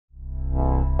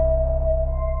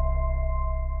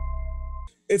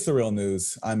It's the real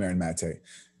news. I'm Aaron Maté.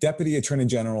 Deputy Attorney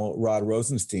General Rod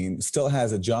Rosenstein still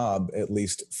has a job, at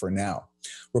least for now.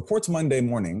 Reports Monday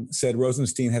morning said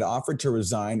Rosenstein had offered to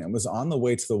resign and was on the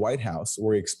way to the White House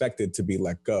where he expected to be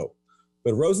let go.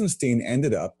 But Rosenstein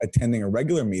ended up attending a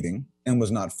regular meeting and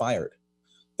was not fired.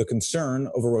 The concern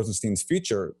over Rosenstein's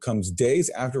future comes days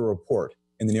after a report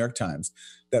in the New York Times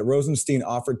that Rosenstein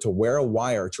offered to wear a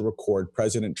wire to record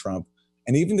President Trump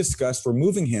and even discussed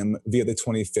removing him via the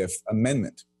 25th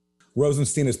Amendment.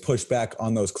 Rosenstein has pushed back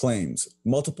on those claims.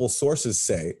 Multiple sources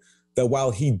say that while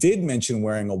he did mention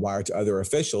wearing a wire to other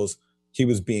officials, he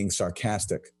was being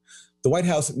sarcastic. The White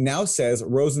House now says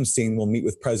Rosenstein will meet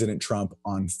with President Trump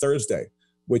on Thursday,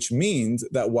 which means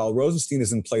that while Rosenstein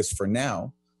is in place for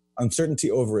now,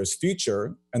 uncertainty over his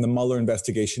future and the Mueller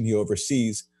investigation he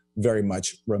oversees very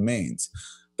much remains.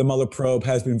 The Mueller probe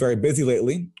has been very busy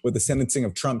lately with the sentencing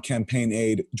of Trump campaign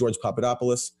aide George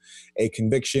Papadopoulos, a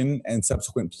conviction and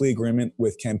subsequent plea agreement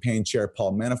with campaign chair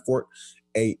Paul Manafort,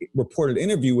 a reported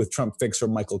interview with Trump fixer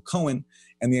Michael Cohen,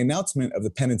 and the announcement of the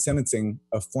pending sentencing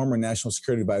of former National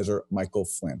Security Advisor Michael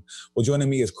Flynn. Well, joining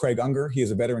me is Craig Unger. He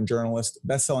is a veteran journalist,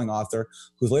 best-selling author,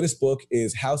 whose latest book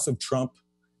is House of Trump,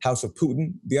 House of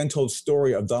Putin, The Untold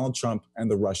Story of Donald Trump and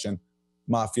the Russian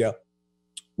Mafia.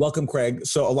 Welcome, Craig.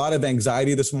 So a lot of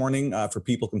anxiety this morning for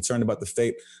people concerned about the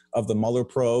fate of the Mueller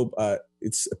probe.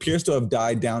 It appears to have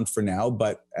died down for now,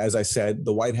 but as I said,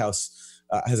 the White House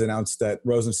has announced that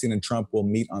Rosenstein and Trump will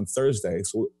meet on Thursday,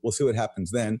 so we'll see what happens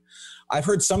then. I've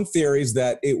heard some theories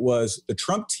that it was the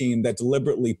Trump team that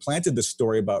deliberately planted the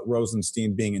story about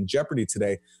Rosenstein being in jeopardy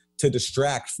today to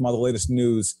distract from all the latest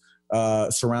news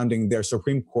surrounding their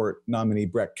Supreme Court nominee,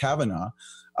 Brett Kavanaugh.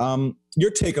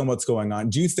 Your take on what's going on.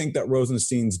 Do you think that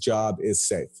Rosenstein's job is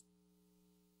safe?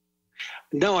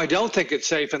 No, I don't think it's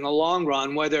safe in the long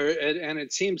run. And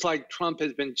it seems like Trump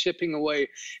has been chipping away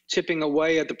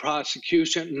at the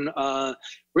prosecution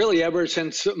really ever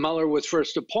since Mueller was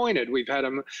first appointed. We've had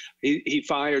him. He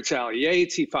fired Sally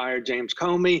Yates. He fired James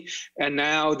Comey, and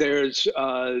now there's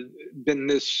been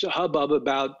this hubbub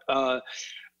about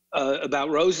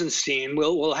Rosenstein.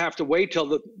 We'll have to wait till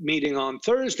the meeting on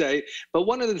Thursday. But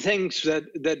one of the things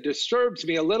that disturbs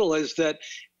me a little is that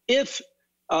if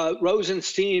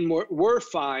Rosenstein were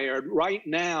fired right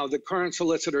now, the current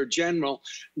Solicitor General,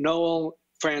 Noel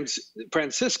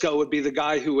Francisco, would be the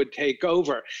guy who would take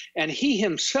over. And he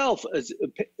himself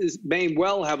may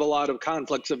well have a lot of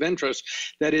conflicts of interest.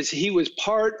 That is, he was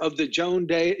part of the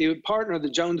partner of the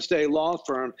Jones Day law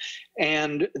firm,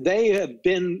 and they have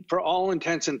been, for all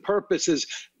intents and purposes,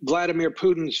 Vladimir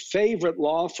Putin's favorite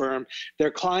law firm. Their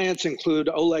clients include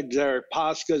Oleg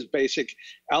Deripaska's Basic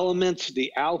Elements,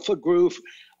 the Alpha Group,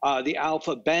 the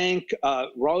Alpha Bank,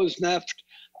 Rosneft,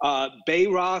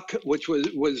 Bayrock, which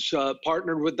was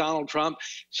partnered with Donald Trump.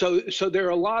 So there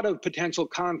are a lot of potential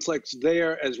conflicts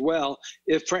there as well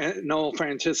if Noel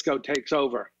Francisco takes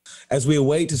over. As we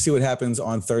await to see what happens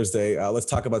on Thursday, let's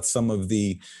talk about some of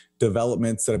the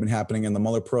developments that have been happening in the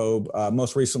Mueller probe.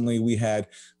 Most recently, we had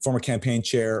former campaign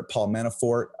chair Paul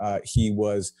Manafort. He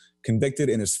was convicted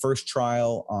in his first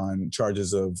trial on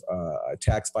charges of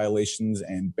tax violations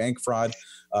and bank fraud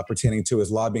pertaining to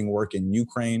his lobbying work in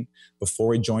Ukraine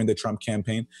before he joined the Trump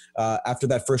campaign. After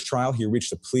that first trial, he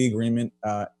reached a plea agreement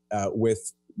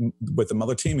with the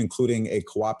Mueller team, including a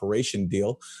cooperation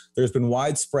deal. There's been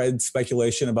widespread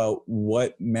speculation about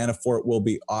what Manafort will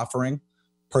be offering.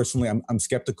 Personally, I'm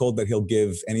skeptical that he'll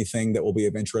give anything that will be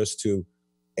of interest to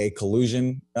a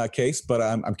collusion case, but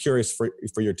I'm curious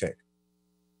for your take.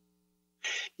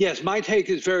 Yes, my take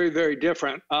is very, very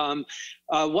different.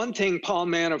 One thing Paul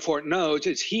Manafort knows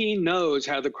is he knows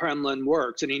how the Kremlin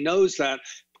works, and he knows that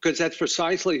because that's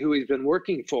precisely who he's been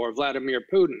working for, Vladimir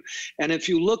Putin. And if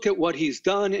you look at what he's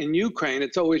done in Ukraine,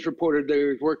 it's always reported that he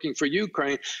was working for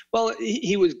Ukraine. Well,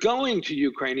 he was going to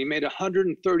Ukraine. He made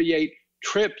 138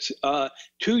 trips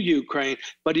to Ukraine,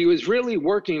 but he was really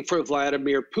working for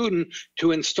Vladimir Putin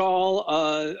to install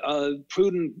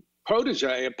Putin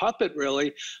protege, a puppet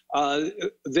really,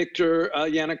 Viktor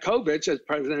Yanukovych as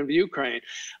president of Ukraine.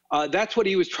 That's what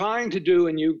he was trying to do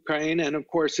in Ukraine, and of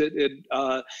course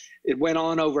it went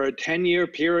on over a 10-year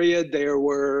period. There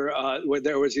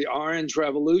was the Orange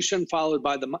Revolution, followed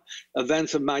by the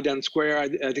events of Maidan Square. I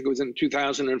think it was in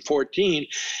 2014,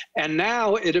 and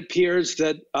now it appears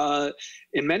that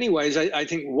in many ways, I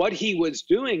think what he was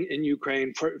doing in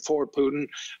Ukraine for Putin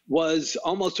was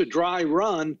almost a dry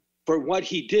run for what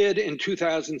he did in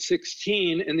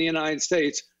 2016 in the United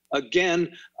States, again,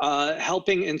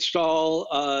 helping install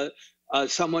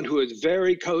someone who is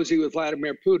very cozy with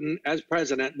Vladimir Putin as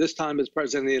president, this time as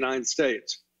president of the United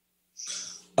States.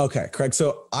 Okay, Craig.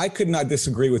 So I could not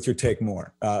disagree with your take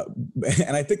more,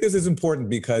 and I think this is important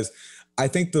because I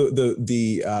think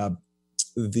the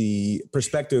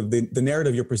perspective, the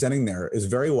narrative you're presenting there is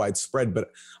very widespread. But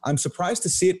I'm surprised to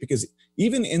see it because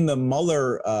even in the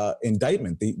Mueller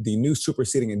indictment, the new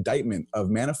superseding indictment of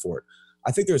Manafort,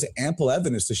 I think there's ample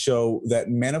evidence to show that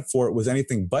Manafort was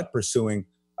anything but pursuing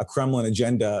a Kremlin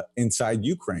agenda inside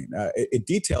Ukraine. It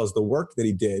details the work that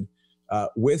he did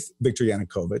with Viktor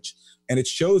Yanukovych, and it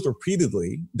shows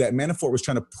repeatedly that Manafort was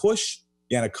trying to push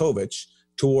Yanukovych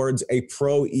towards a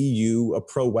pro-EU, a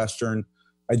pro-Western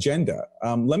agenda.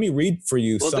 Let me read for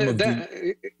you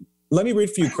Let me read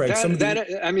for you, Craig.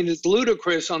 I mean, it's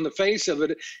ludicrous on the face of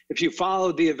it if you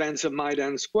followed the events of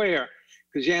Maidan Square,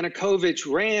 because Yanukovych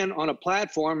ran on a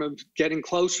platform of getting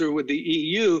closer with the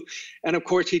EU. And of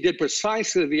course, he did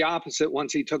precisely the opposite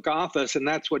once he took office. And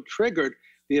that's what triggered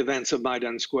the events of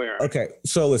Maidan Square. Okay,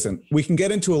 so listen, we can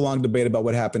get into a long debate about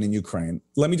what happened in Ukraine.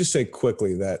 Let me just say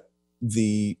quickly that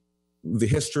the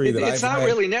history that it's I've not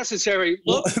really necessary.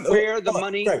 Look where the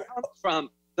money Craig, comes from.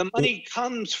 The money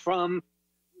comes from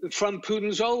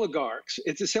Putin's oligarchs.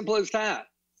 It's as simple as that.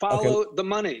 Follow the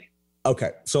money.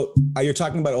 Okay, so you're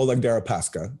talking about Oleg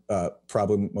Deripaska,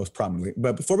 probably most prominently.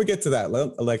 But before we get to that,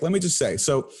 let me just say,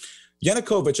 so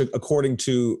Yanukovych, according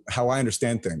to how I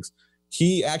understand things,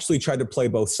 he actually tried to play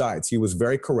both sides. He was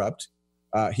very corrupt.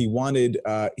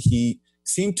 He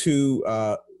seemed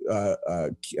to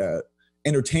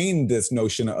entertain this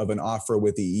notion of an offer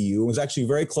with the EU and was actually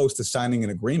very close to signing an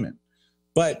agreement.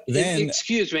 But then,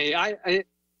 excuse me,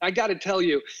 I got to tell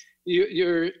you,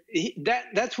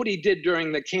 that's what he did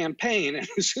during the campaign. And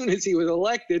as soon as he was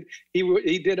elected,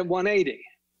 he did a 180.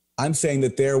 I'm saying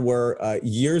that there were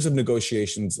years of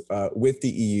negotiations with the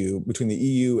EU, between the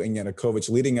EU and Yanukovych,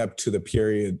 leading up to the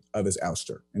period of his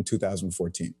ouster in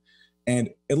 2014. And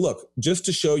look, just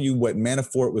to show you what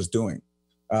Manafort was doing.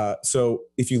 So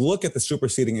if you look at the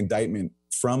superseding indictment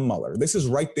from Mueller, this is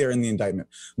right there in the indictment.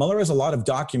 Mueller has a lot of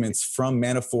documents from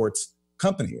Manafort's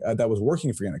company that was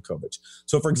working for Yanukovych.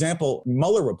 So for example,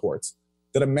 Mueller reports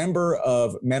that a member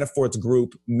of Manafort's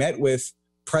group met with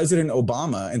President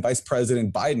Obama and Vice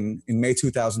President Biden in May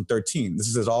 2013. This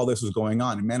is as all this was going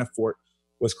on, and Manafort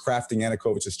was crafting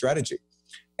Yanukovych's strategy.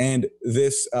 And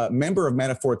this member of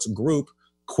Manafort's group,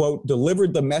 quote,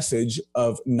 delivered the message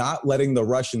of not letting the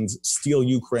Russians steal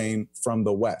Ukraine from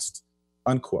the West,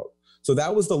 unquote. So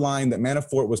that was the line that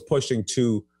Manafort was pushing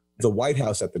to the White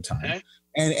House at the time. Okay.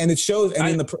 And it shows,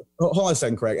 and hold on a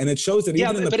second, Craig, and it shows that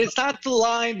even but it's not the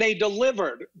line they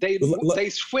delivered. They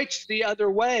switched the other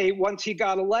way once he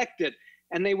got elected,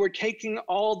 and they were taking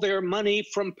all their money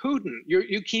from Putin.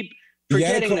 You keep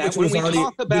forgetting that. When we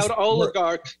talk about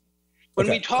oligarchs,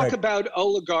 about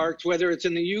oligarchs, whether it's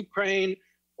in the Ukraine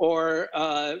or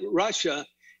Russia,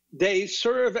 they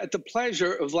serve at the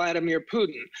pleasure of Vladimir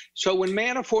Putin. So when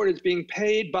Manafort is being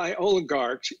paid by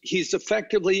oligarchs, he's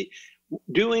effectively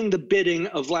doing the bidding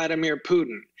of Vladimir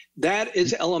Putin. That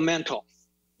is elemental.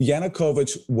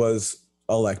 Yanukovych was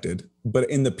elected, but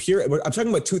in the period, I'm talking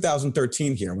about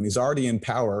 2013 here, when he's already in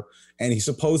power and he's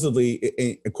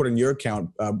supposedly, according to your account,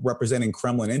 representing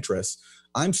Kremlin interests.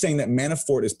 I'm saying that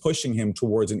Manafort is pushing him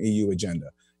towards an EU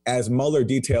agenda, as Mueller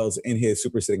details in his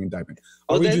superseding indictment.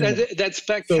 That's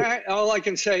spectacular. All I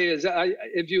can say is,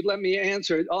 if you let me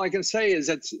answer, all I can say is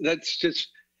that's just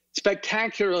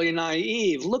spectacularly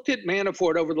naive. Look at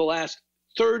Manafort over the last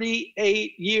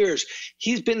 38 years.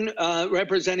 He's been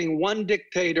representing one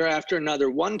dictator after another,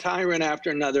 one tyrant after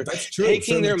another,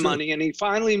 taking their money, and he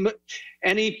finally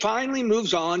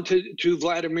moves on to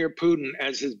Vladimir Putin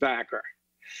as his backer.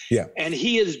 Yeah. And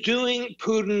he is doing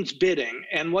Putin's bidding.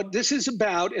 And what this is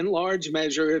about, in large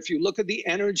measure, if you look at the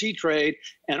energy trade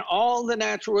and all the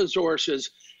natural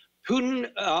resources, Putin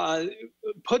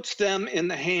puts them in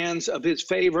the hands of his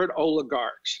favorite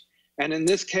oligarchs. And in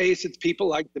this case, it's people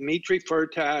like Dmitry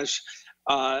Firtash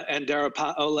and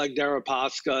Oleg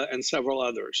Deripaska and several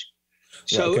others.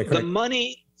 So the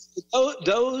money,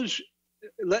 those,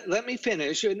 let me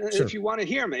finish. And if you want to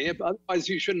hear me, otherwise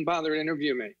you shouldn't bother to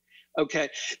interview me. Okay,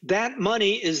 that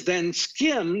money is then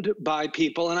skimmed by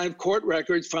people, and I have court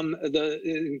records from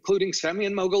including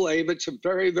Semyon Mogilevich, a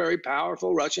very, very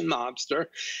powerful Russian mobster,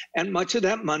 and much of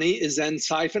that money is then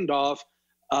siphoned off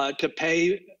to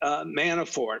pay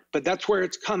Manafort. But that's where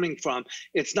it's coming from.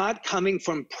 It's not coming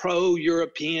from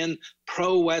pro-European,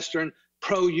 pro-Western,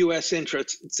 pro-U.S.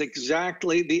 interests. It's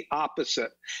exactly the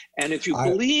opposite. And if you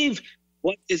believe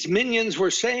what his minions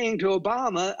were saying to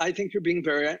Obama, I think you're being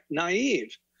very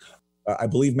naive. I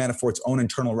believe Manafort's own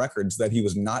internal records that he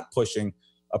was not pushing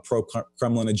a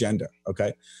pro-Kremlin agenda,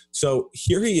 okay? So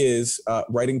here he is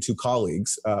writing to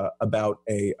colleagues about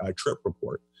a trip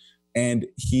report. And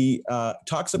he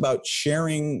talks about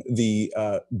sharing the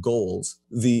goals.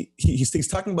 He's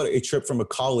talking about a trip from a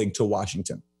colleague to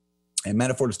Washington. And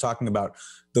Manafort is talking about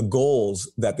the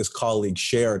goals that this colleague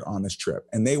shared on this trip.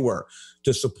 And they were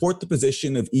to support the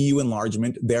position of EU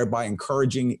enlargement, thereby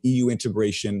encouraging EU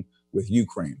integration with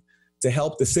Ukraine, to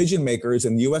help decision makers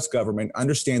in the US government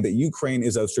understand that Ukraine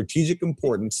is of strategic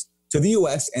importance to the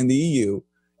US and the EU,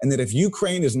 and that if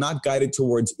Ukraine is not guided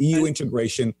towards EU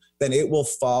integration, then it will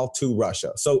fall to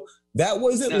Russia. So that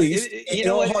was at least, Craig,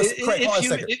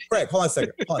 hold on a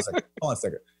second.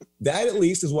 That at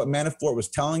least is what Manafort was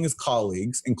telling his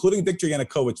colleagues, including Viktor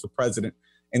Yanukovych, the president,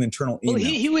 in internal emails. Well,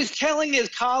 he was telling his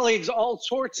colleagues all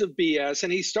sorts of BS,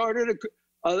 and he started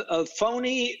a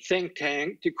phony think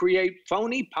tank to create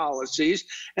phony policies.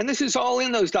 And this is all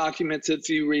in those documents if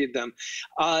you read them.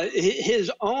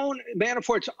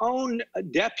 Manafort's own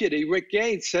deputy, Rick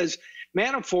Gates, says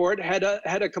Manafort had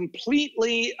a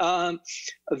completely a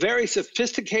very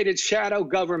sophisticated shadow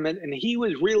government, and he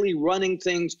was really running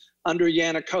things under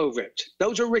Yanukovych.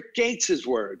 Those are Rick Gates's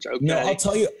words. Okay. No,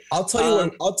 I'll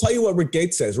tell you what Rick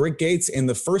Gates says. Rick Gates in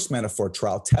the first Manafort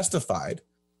trial testified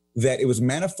that it was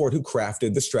Manafort who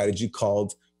crafted the strategy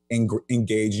called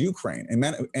Engage Ukraine.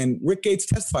 And Rick Gates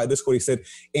testified this, what he said,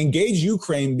 Engage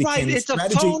Ukraine became the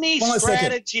strategy. It's a phony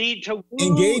strategy to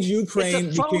Engage Ukraine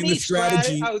became the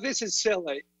strategy. Oh, this is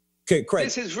silly. Okay, Craig.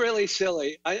 This is really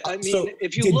silly. I mean,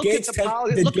 if you look at the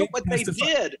policy, look at what they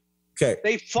did. Okay.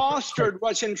 They fostered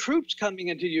Russian troops coming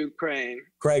into Ukraine.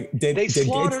 Craig, they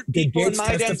slaughtered people in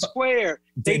Maidan Square.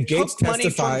 They took money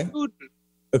from Putin.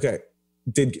 Okay.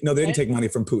 They didn't take money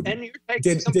from Putin. And you're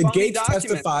taking did Gates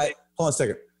testify? Hold on a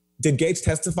second. Did Gates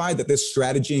testify that this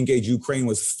strategy, Engage Ukraine,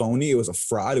 was phony? It was a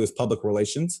fraud. It was public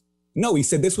relations? No, he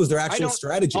said this was their actual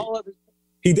strategy.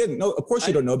 He didn't. No, of course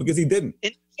you don't know, because he didn't.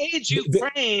 Engage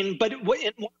Ukraine, but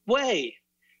in what way?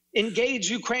 Engage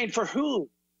Ukraine for whom?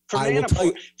 For I will tell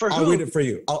you. For whom? I'll read it for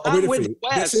you. I'll read it for you.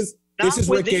 West, this is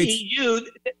Rick Gates. EU.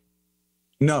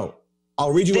 No.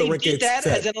 I'll read you what Rick Gates said.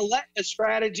 They did that as a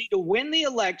strategy to win the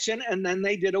election, and then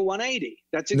they did a 180.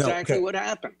 That's exactly what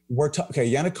happened.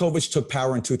 Yanukovych took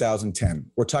power in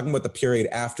 2010. We're talking about the period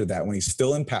after that, when he's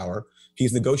still in power.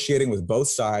 He's negotiating with both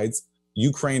sides,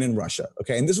 Ukraine and Russia.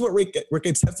 Okay, and this is what Rick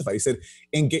Gates testified. He said,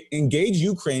 Engage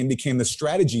Ukraine became the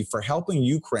strategy for helping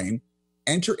Ukraine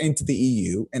enter into the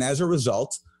EU, and as a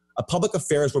result, a public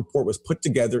affairs report was put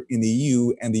together in the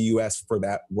EU and the US for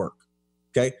that work.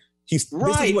 Okay?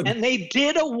 And they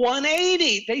did a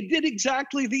 180. They did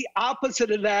exactly the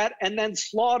opposite of that, and then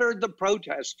slaughtered the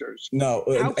protesters. No,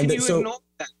 how can you ignore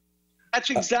that? That's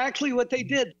exactly what they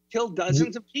did. Killed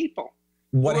dozens of people.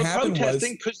 What happened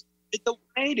protesting because it's the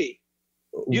 180.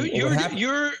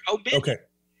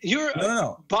 You're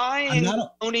buying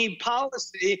phony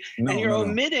policy, and you're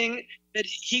omitting that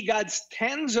he got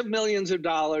tens of millions of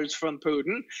dollars from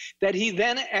Putin, that he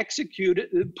then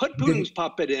put Putin's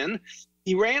puppet in.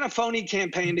 He ran a phony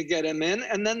campaign to get him in,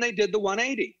 and then they did the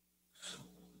 180.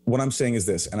 What I'm saying is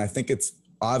this, and I think it's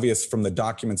obvious from the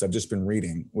documents I've just been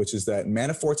reading, which is that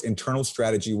Manafort's internal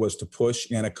strategy was to push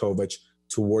Yanukovych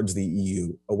towards the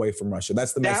EU, away from Russia.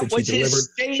 That's the message he delivered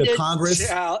to Congress.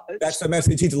 That's the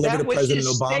message he delivered to President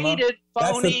Obama.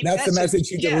 That's the message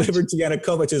he delivered to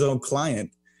Yanukovych, his own client.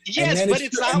 Yes, but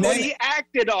it's not what he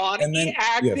acted on. He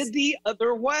acted the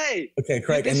other way. Okay,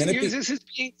 Craig. This is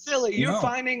being silly. You're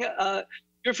finding,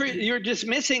 you're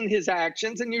dismissing his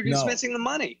actions, and you're dismissing the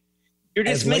money. You're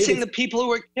dismissing the people who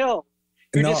were killed.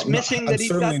 You're dismissing that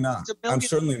he's got I'm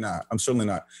certainly not.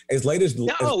 As late as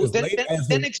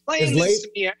then explain this to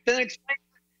me. Then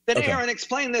Aaron,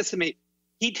 explain this to me.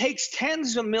 He takes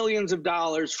tens of millions of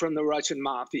dollars from the Russian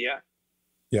mafia,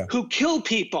 who kill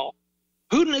people.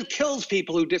 Putin kills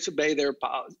people who disobey their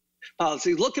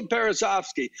policy. Look at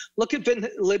Berezovsky. Look at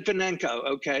Litvinenko,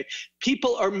 okay?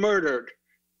 People are murdered,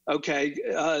 okay?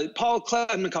 Paul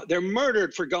Klemenko, they're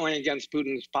murdered for going against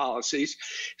Putin's policies.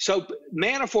 So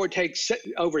Manafort takes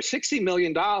over $60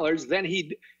 million, then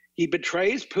he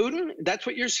betrays Putin? That's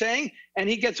what you're saying? And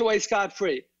he gets away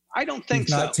scot-free. I don't think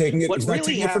so. What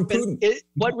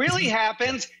really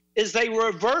happens is they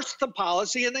reverse the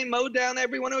policy and they mow down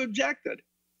everyone who objected.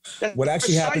 What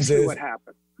actually happens is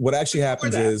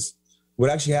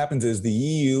the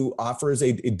EU offers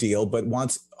a deal but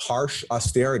wants harsh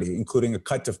austerity, including a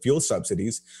cut to fuel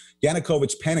subsidies.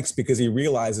 Yanukovych panics because he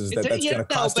realizes that that's going to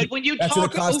cost him. That's going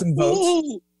to cost him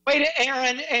votes. Wait,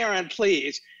 Aaron,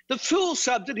 please. The fuel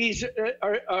subsidies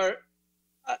are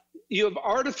you have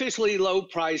artificially low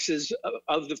prices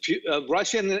of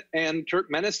Russian and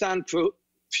Turkmenistan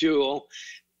fuel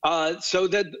so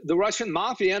that the Russian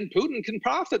mafia and Putin can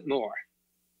profit more.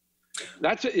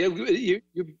 That's you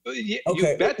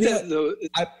bet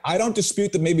that I don't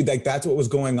dispute that maybe like that's what was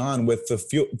going on with the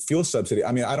fuel subsidy.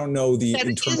 I mean, I don't know the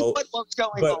internal. That is what's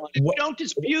going on. If you don't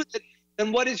dispute it,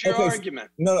 then what is your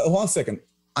argument? No, hold on a second.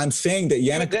 I'm saying that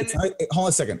hold on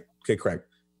a second. Okay, Craig.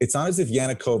 It's not as if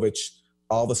Yanukovych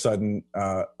all of a sudden,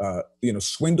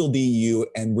 swindled the EU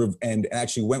and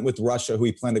actually went with Russia, who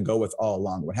he planned to go with all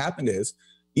along. What happened is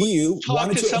EU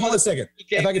wanted to. Hold on a second.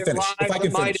 If I can finish.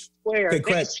 Okay,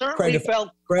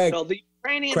 Craig. The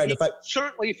Ukrainians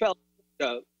certainly felt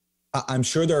so. I'm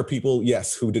sure there are people,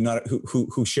 yes, who did not,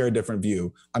 who share a different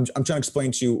view. I'm trying to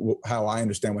explain to you how I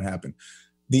understand what happened.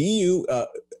 The EU,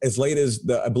 as late as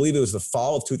I believe it was the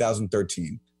fall of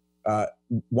 2013,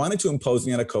 wanted to impose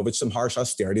on Yanukovych some harsh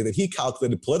austerity that he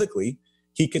calculated politically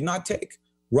he could not take.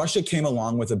 Russia came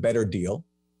along with a better deal.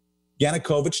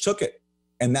 Yanukovych took it,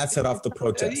 and that set off the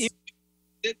protests.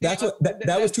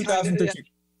 That was 2013.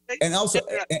 And also,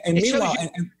 and meanwhile, you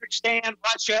understand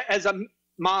Russia as a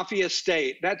mafia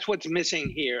state. That's what's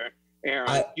missing here,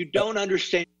 Aaron. You don't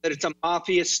understand that it's a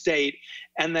mafia state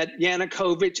and that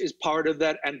Yanukovych is part of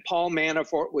that, and Paul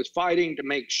Manafort was fighting to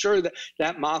make sure that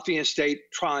that mafia state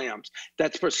triumphs.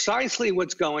 That's precisely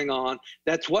what's going on.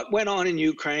 That's what went on in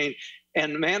Ukraine,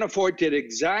 and Manafort did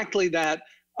exactly that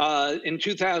in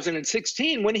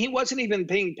 2016 when he wasn't even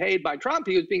being paid by Trump.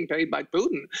 He was being paid by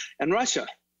Putin and Russia.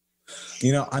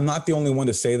 You know, I'm not the only one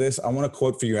to say this. I want to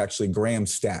quote for you, actually, Graham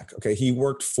Stack. Okay, he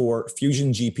worked for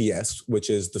Fusion GPS, which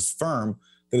is this firm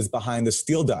that is behind the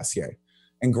Steele dossier.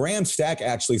 And Graham Stack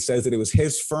actually says that it was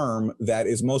his firm that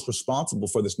is most responsible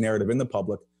for this narrative in the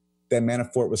public that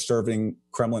Manafort was serving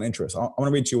Kremlin interests. I want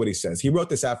to read to you what he says. He wrote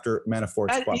this after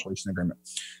Manafort's cooperation agreement.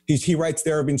 He writes,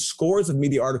 there have been scores of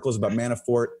media articles about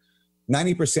Manafort.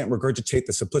 90% regurgitate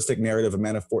the simplistic narrative of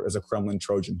Manafort as a Kremlin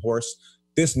Trojan horse.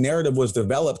 This narrative was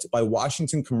developed by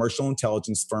Washington commercial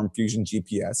intelligence firm Fusion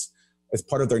GPS as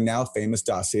part of their now famous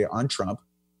dossier on Trump,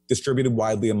 distributed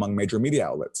widely among major media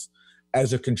outlets.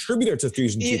 As a contributor to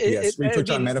Fusion GPS research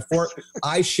on Manafort,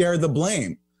 I share the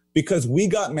blame because we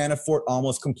got Manafort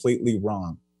almost completely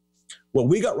wrong. What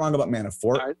we got wrong about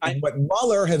Manafort, and what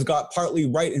Mueller has got partly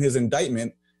right in his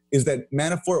indictment, is that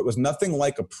Manafort was nothing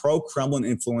like a pro-Kremlin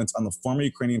influence on the former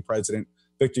Ukrainian president,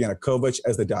 Viktor Yanukovych,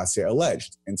 as the dossier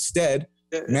alleged. Instead,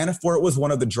 Manafort was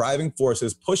one of the driving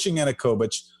forces pushing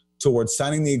Yanukovych towards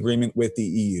signing the agreement with the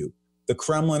EU. The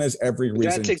Kremlin has every reason.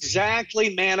 That's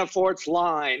exactly Manafort's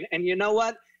line. And you know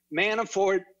what?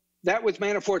 That was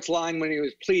Manafort's line when he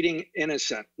was pleading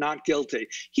innocent, not guilty.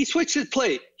 He switched his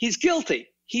plea. He's guilty.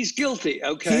 He's guilty,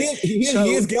 okay? He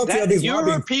is guilty of these You're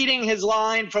repeating his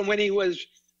line from when he was,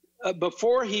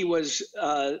 before he was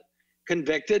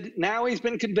convicted. Now he's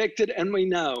been convicted, and we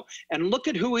know. And look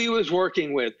at who he was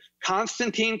working with.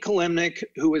 Konstantin Kilimnik,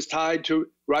 who was tied to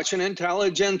Russian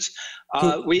intelligence.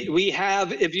 We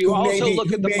have, if you also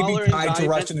look at the Mueller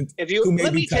indictment, can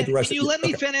you let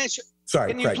me finish?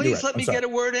 Sorry, can you please let me get a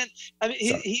word in? I mean,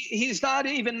 he's not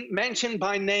even mentioned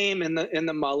by name in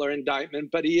the Mueller indictment,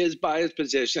 but he is by his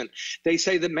position. They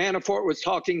say that Manafort was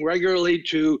talking regularly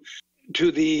to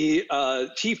the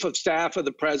chief of staff of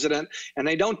the president, and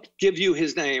they don't give you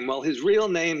his name. Well, his real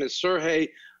name is Sergei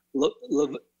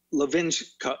Levanchik.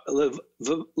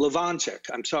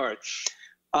 I'm sorry.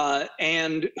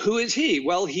 And who is he?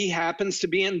 Well, he happens to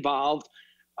be involved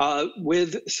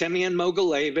with Semyon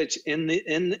Mogilevich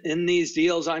in these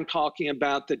deals I'm talking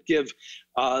about that give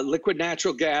liquid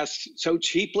natural gas so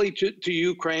cheaply to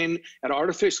Ukraine at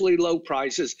artificially low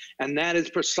prices, and that is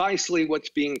precisely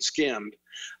what's being skimmed.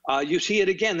 You see it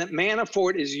again, that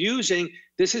Manafort is using,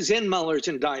 this is in Mueller's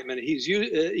indictment,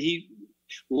 he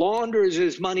launders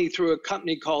his money through a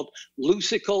company called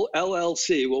Lusical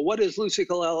LLC. Well, what is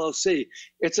Lusical LLC?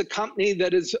 It's a company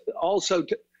that is also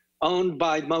owned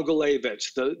by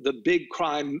Mogilevich, the big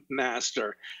crime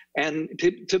master. And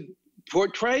to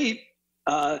portray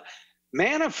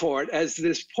Manafort as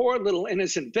this poor little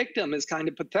innocent victim is kind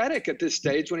of pathetic at this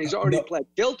stage when he's already pled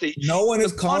guilty. No one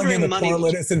is calling him a poor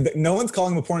innocent. No one's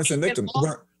calling him a poor innocent victim.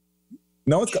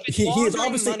 No one's. He is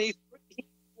obviously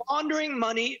laundering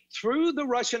money through the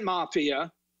Russian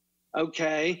mafia.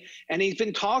 Okay, and he's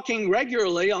been talking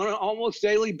regularly on an almost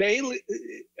daily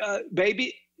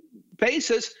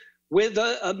basis with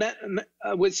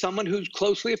someone who's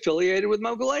closely affiliated with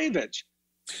Mogilevich.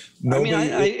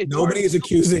 Nobody is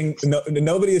accusing.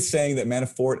 Nobody is saying that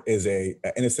Manafort is a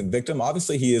innocent victim.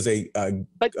 Obviously, he is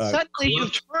But suddenly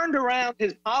you've turned around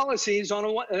his policies done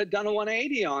a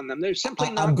 180 on them. They're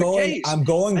simply not the case. I'm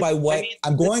going by what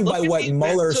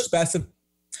Mueller specified.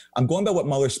 I'm going by what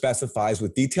Mueller specifies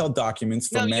with detailed documents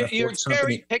from you're Manafort's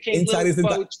company. cherry picking little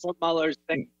quotes from Mueller's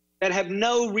thing that have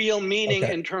no real meaning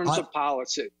in terms of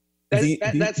policy.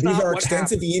 That's these are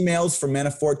extensive emails from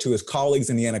Manafort to his colleagues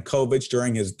in Yanukovych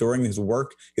during his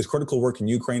work, his critical work in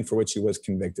Ukraine, for which he was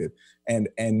convicted. And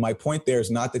my point there is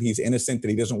not that he's innocent, that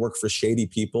he doesn't work for shady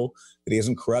people, that he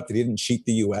isn't corrupt, that he didn't cheat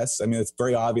the U.S. I mean, it's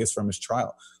very obvious from his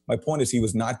trial. My point is he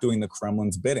was not doing the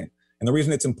Kremlin's bidding. And the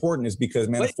reason it's important is because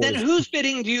Manafort. Then whose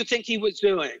bidding do you think he was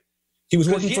doing? He was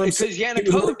working for himself.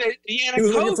 Because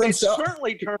Yanukovych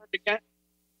certainly turned against.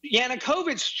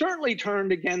 Yanukovych certainly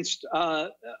turned against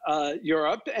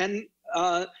Europe, and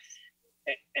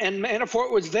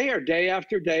Manafort was there day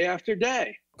after day after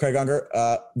day. Craig Unger,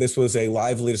 this was a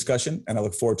lively discussion, and I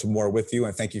look forward to more with you,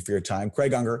 and thank you for your time.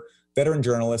 Craig Unger, veteran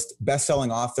journalist,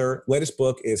 best-selling author. Latest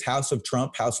book is House of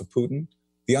Trump, House of Putin,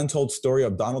 The Untold Story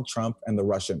of Donald Trump and the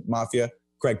Russian Mafia.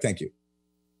 Craig, thank you.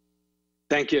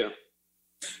 Thank you.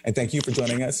 And thank you for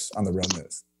joining us on The Real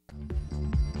News.